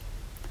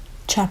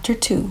Chapter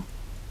 2.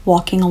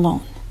 Walking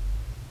Alone.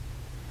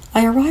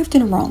 I arrived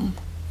in Rome,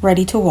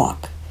 ready to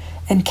walk,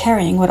 and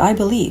carrying what I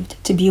believed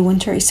to be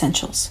winter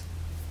essentials: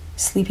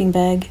 sleeping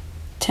bag,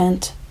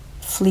 tent,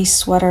 fleece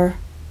sweater,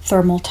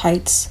 thermal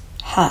tights,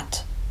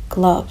 hat,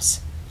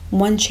 gloves,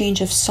 one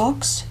change of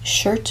socks,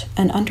 shirt,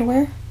 and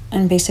underwear,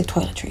 and basic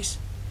toiletries.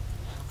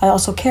 I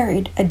also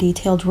carried a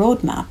detailed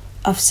road map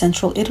of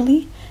central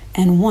Italy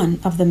and one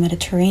of the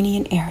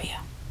Mediterranean area.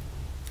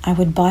 I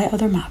would buy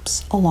other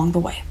maps along the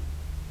way.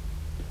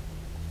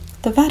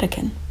 The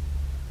Vatican,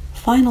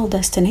 final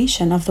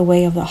destination of the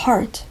Way of the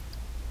Heart,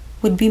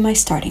 would be my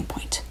starting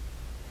point.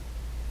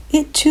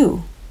 It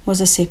too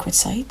was a sacred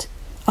site,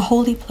 a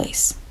holy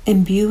place,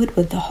 imbued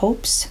with the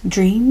hopes,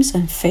 dreams,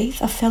 and faith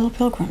of fellow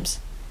pilgrims.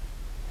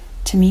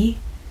 To me,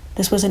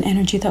 this was an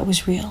energy that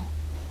was real,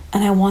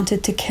 and I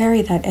wanted to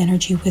carry that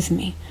energy with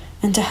me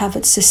and to have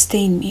it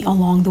sustain me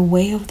along the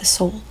way of the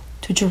soul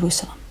to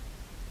Jerusalem.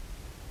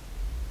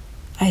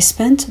 I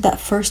spent that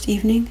first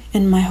evening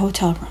in my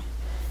hotel room,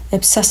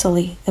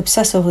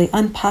 obsessively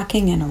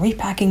unpacking and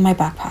repacking my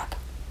backpack.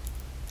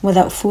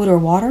 Without food or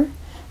water,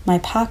 my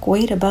pack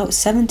weighed about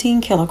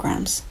 17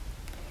 kilograms.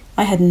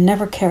 I had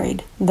never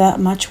carried that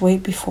much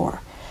weight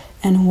before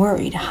and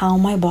worried how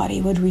my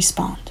body would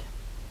respond.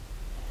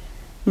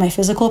 My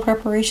physical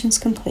preparations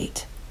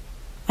complete,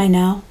 I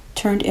now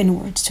turned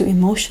inwards to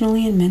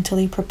emotionally and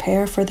mentally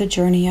prepare for the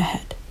journey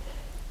ahead.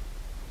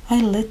 I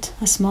lit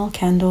a small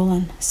candle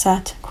and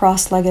sat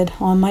cross-legged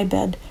on my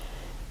bed,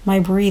 my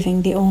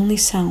breathing the only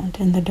sound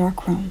in the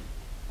dark room.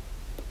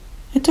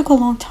 It took a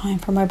long time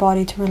for my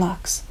body to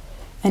relax,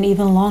 and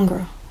even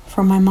longer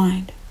for my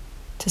mind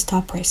to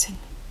stop racing.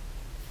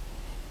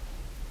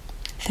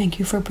 "Thank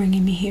you for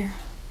bringing me here,"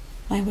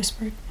 I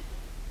whispered.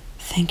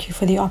 "Thank you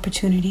for the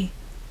opportunity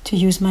to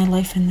use my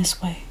life in this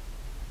way.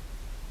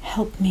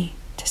 Help me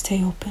to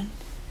stay open.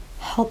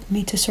 Help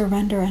me to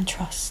surrender and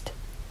trust.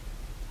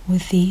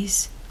 With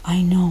these,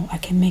 I know I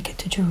can make it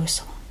to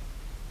Jerusalem.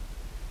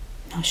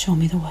 Now show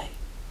me the way."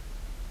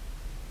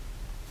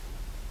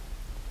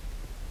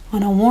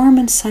 On a warm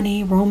and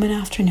sunny Roman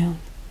afternoon,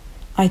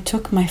 I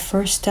took my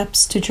first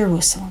steps to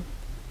Jerusalem.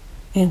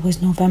 It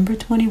was November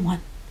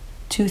 21,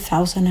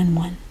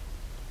 2001.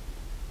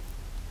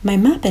 My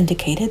map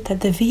indicated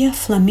that the Via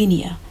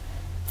Flaminia,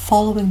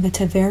 following the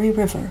Tevere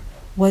River,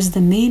 was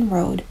the main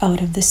road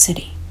out of the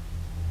city.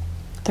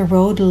 The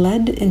road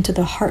led into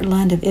the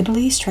heartland of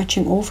Italy,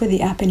 stretching over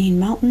the Apennine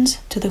Mountains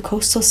to the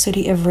coastal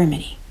city of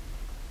Rimini.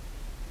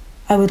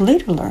 I would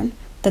later learn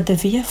that the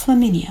Via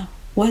Flaminia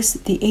was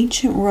the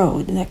ancient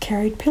road that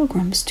carried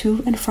pilgrims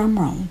to and from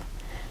Rome.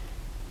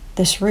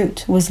 This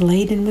route was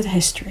laden with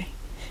history,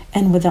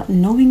 and without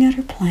knowing it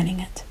or planning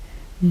it,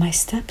 my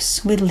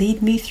steps would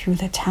lead me through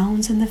the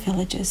towns and the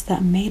villages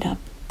that made up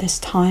this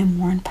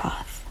time-worn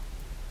path.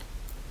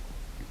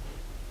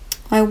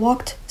 I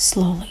walked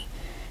slowly,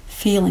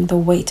 feeling the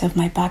weight of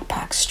my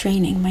backpack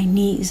straining my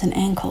knees and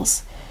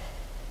ankles.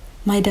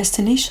 My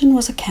destination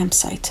was a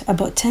campsite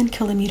about 10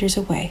 kilometers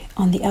away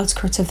on the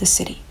outskirts of the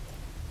city.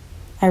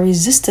 I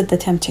resisted the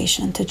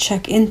temptation to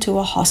check into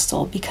a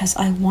hostel because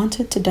I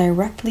wanted to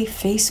directly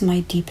face my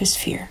deepest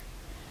fear.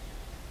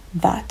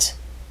 That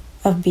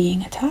of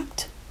being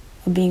attacked,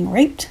 of being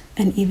raped,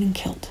 and even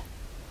killed.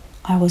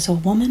 I was a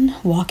woman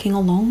walking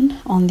alone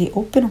on the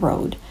open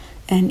road,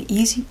 an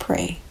easy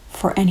prey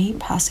for any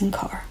passing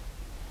car.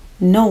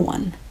 No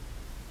one,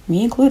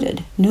 me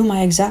included, knew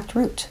my exact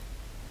route.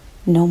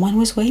 No one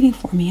was waiting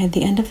for me at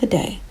the end of the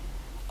day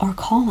or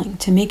calling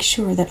to make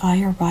sure that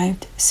I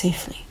arrived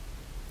safely.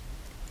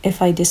 If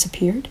I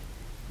disappeared,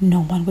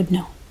 no one would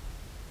know.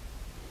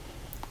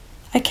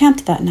 I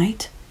camped that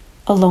night,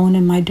 alone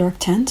in my dark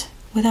tent,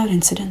 without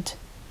incident.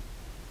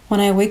 When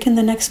I awakened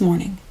the next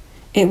morning,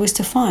 it was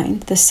to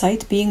find the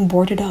site being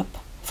boarded up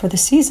for the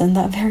season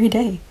that very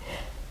day.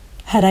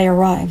 Had I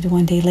arrived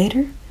one day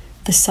later,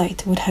 the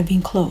site would have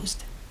been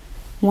closed.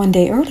 One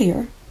day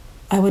earlier,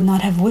 I would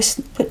not have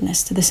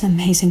witnessed this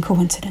amazing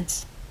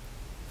coincidence.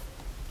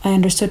 I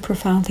understood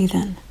profoundly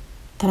then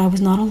that I was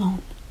not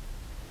alone.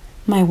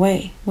 My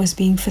way was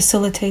being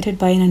facilitated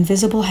by an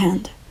invisible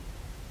hand,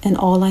 and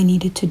all I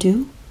needed to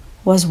do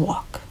was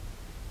walk.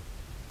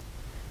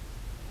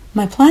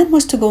 My plan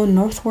was to go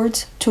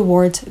northwards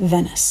towards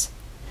Venice,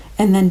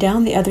 and then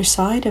down the other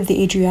side of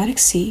the Adriatic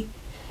Sea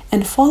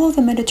and follow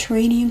the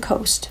Mediterranean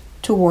coast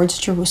towards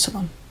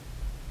Jerusalem.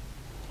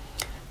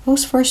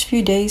 Those first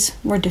few days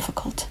were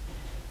difficult.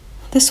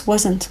 This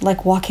wasn't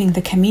like walking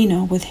the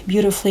Camino with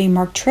beautifully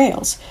marked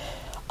trails.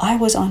 I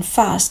was on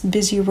fast,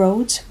 busy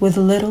roads with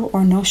little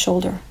or no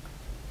shoulder.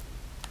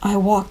 I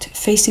walked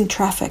facing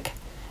traffic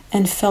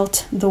and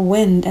felt the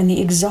wind and the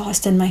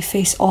exhaust in my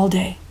face all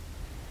day.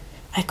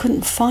 I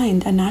couldn't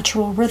find a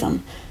natural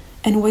rhythm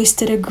and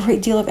wasted a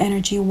great deal of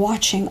energy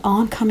watching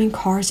oncoming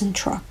cars and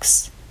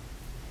trucks.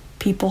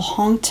 People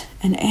honked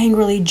and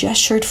angrily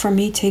gestured for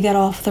me to get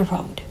off the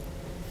road.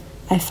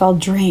 I felt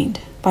drained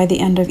by the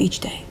end of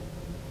each day.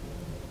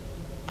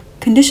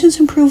 Conditions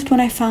improved when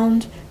I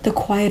found the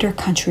quieter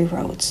country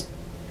roads.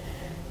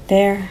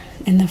 There,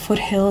 in the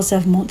foothills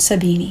of Mont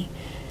Sabini,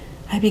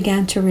 I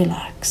began to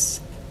relax.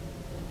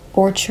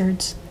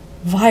 Orchards,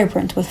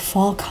 vibrant with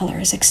fall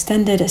colors,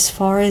 extended as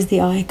far as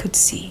the eye could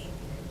see.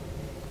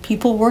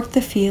 People worked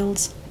the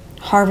fields,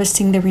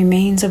 harvesting the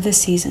remains of the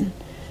season,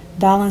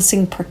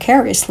 balancing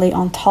precariously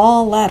on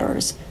tall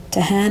ladders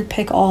to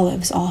hand-pick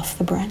olives off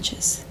the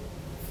branches.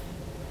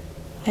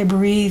 I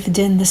breathed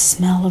in the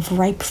smell of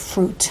ripe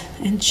fruit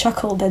and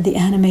chuckled at the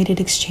animated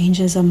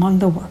exchanges among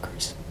the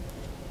workers.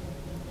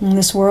 In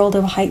this world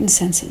of heightened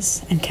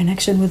senses and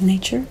connection with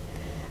nature,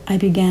 I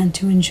began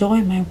to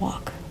enjoy my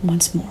walk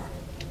once more.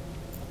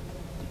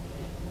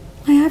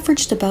 I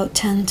averaged about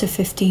 10 to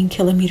 15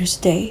 kilometers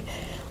a day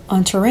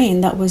on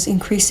terrain that was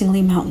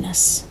increasingly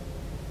mountainous.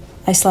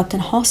 I slept in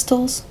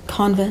hostels,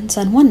 convents,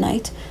 and one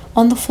night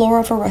on the floor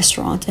of a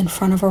restaurant in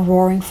front of a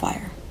roaring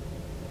fire.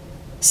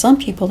 Some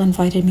people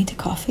invited me to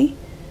coffee,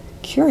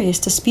 curious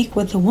to speak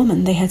with the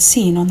woman they had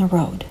seen on the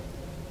road.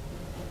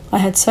 I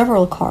had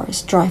several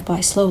cars drive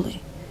by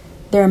slowly,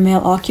 their male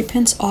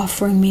occupants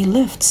offering me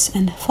lifts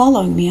and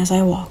following me as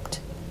I walked.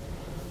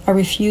 I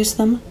refused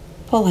them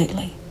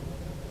politely,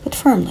 but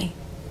firmly,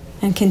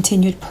 and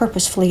continued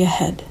purposefully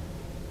ahead.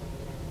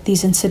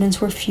 These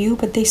incidents were few,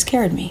 but they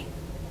scared me.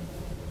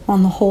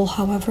 On the whole,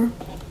 however,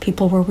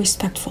 people were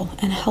respectful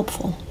and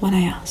helpful when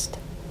I asked.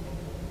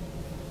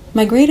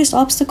 My greatest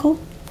obstacle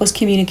was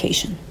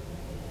communication.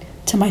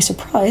 To my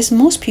surprise,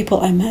 most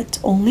people I met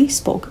only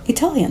spoke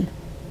Italian.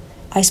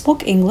 I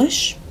spoke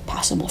English,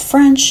 passable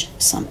French,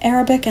 some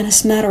Arabic, and a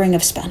smattering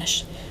of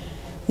Spanish.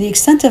 The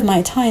extent of my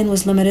Italian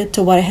was limited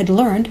to what I had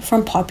learned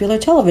from popular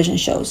television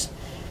shows.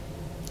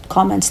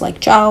 Comments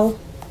like ciao,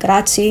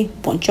 grazie,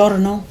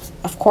 buongiorno.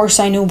 Of course,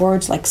 I knew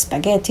words like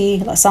spaghetti,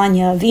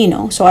 lasagna,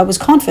 vino, so I was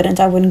confident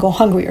I wouldn't go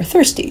hungry or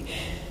thirsty.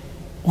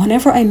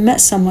 Whenever I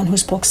met someone who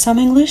spoke some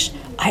English,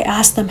 I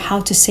asked them how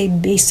to say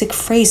basic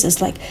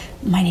phrases like,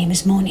 "My name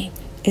is Moni.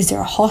 Is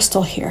there a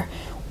hostel here?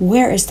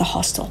 Where is the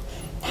hostel?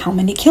 How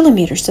many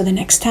kilometers to the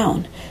next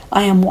town?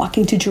 I am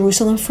walking to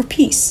Jerusalem for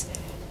peace."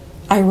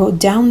 I wrote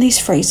down these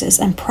phrases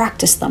and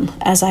practiced them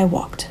as I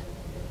walked.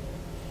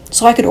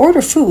 So I could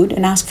order food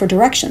and ask for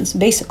directions,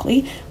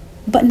 basically,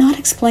 but not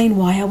explain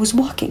why I was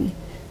walking.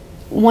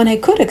 When I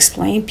could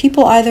explain,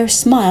 people either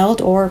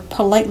smiled or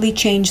politely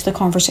changed the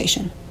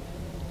conversation.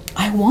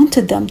 I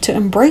wanted them to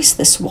embrace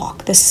this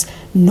walk, this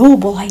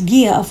noble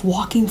idea of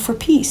walking for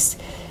peace,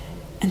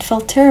 and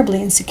felt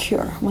terribly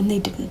insecure when they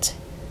didn't.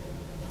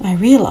 I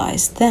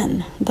realized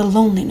then the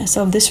loneliness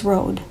of this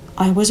road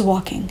I was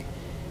walking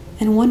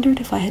and wondered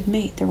if I had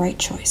made the right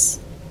choice.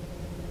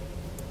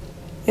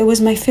 It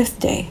was my 5th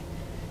day,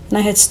 and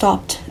I had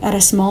stopped at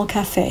a small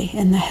cafe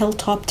in the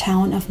hilltop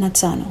town of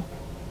Nazzano.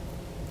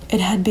 It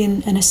had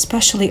been an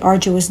especially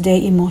arduous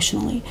day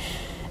emotionally,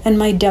 and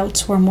my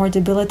doubts were more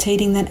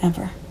debilitating than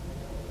ever.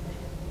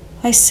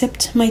 I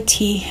sipped my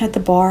tea at the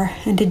bar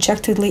and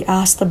dejectedly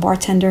asked the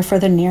bartender for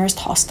the nearest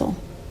hostel.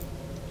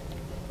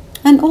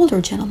 An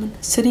older gentleman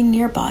sitting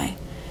nearby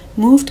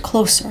moved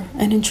closer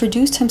and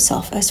introduced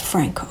himself as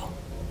Franco.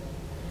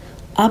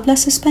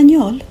 "Hablas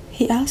español?"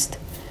 he asked.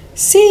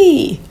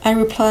 "Sí," I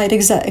replied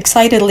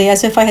excitedly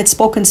as if I had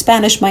spoken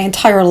Spanish my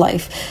entire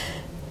life.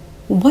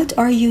 "What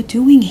are you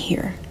doing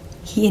here?"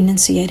 he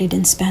enunciated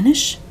in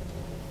Spanish.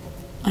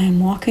 "I am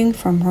walking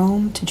from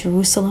Rome to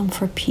Jerusalem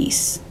for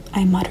peace,"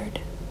 I muttered.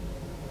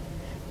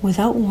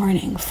 Without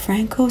warning,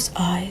 Franco's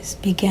eyes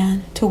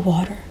began to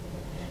water,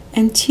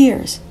 and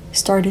tears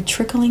started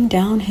trickling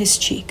down his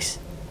cheeks.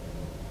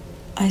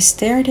 I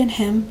stared at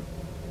him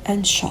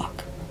in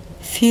shock,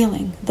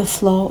 feeling the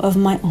flow of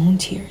my own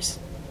tears.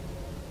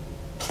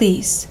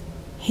 "Please,"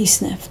 he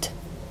sniffed,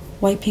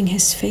 wiping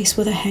his face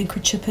with a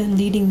handkerchief and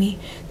leading me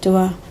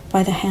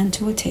by the hand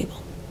to a table.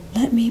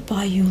 "Let me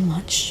buy you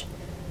lunch.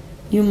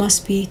 You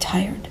must be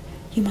tired.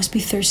 You must be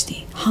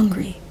thirsty,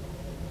 hungry."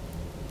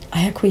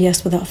 I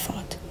acquiesced without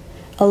thought,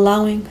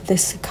 allowing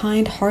this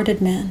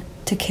kind-hearted man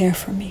to care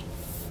for me.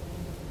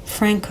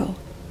 Franco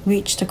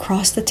reached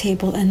across the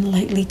table and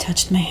lightly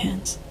touched my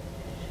hands.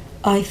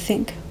 "I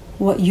think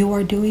what you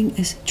are doing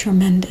is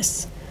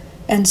tremendous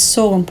and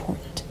so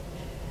important.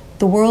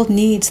 The world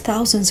needs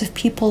thousands of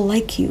people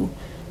like you,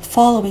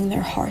 following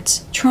their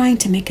hearts, trying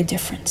to make a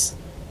difference.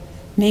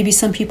 Maybe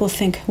some people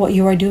think what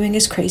you are doing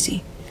is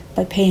crazy,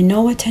 but pay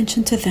no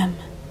attention to them.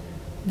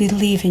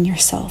 Believe in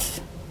yourself."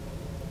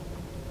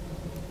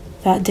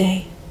 That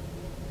day,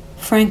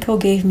 Franco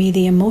gave me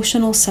the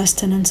emotional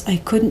sustenance I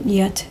couldn't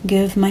yet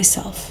give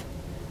myself.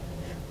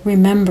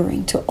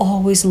 Remembering to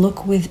always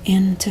look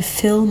within to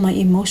fill my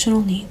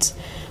emotional needs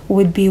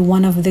would be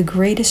one of the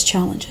greatest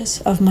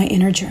challenges of my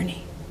inner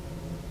journey.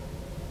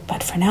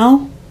 But for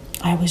now,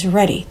 I was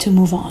ready to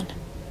move on.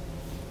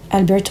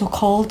 Alberto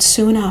called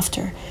soon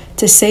after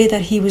to say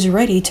that he was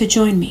ready to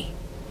join me.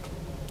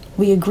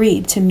 We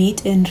agreed to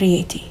meet in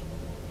Rieti.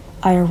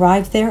 I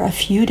arrived there a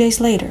few days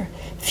later,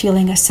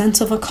 feeling a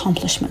sense of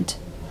accomplishment.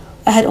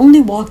 I had only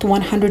walked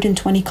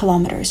 120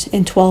 kilometers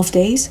in 12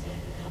 days,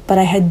 but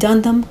I had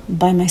done them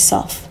by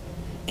myself,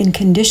 in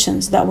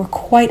conditions that were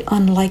quite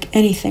unlike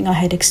anything I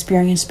had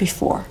experienced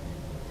before.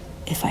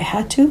 If I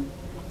had to,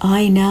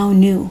 I now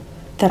knew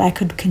that I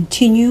could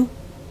continue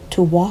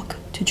to walk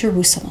to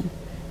Jerusalem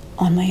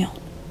on my own.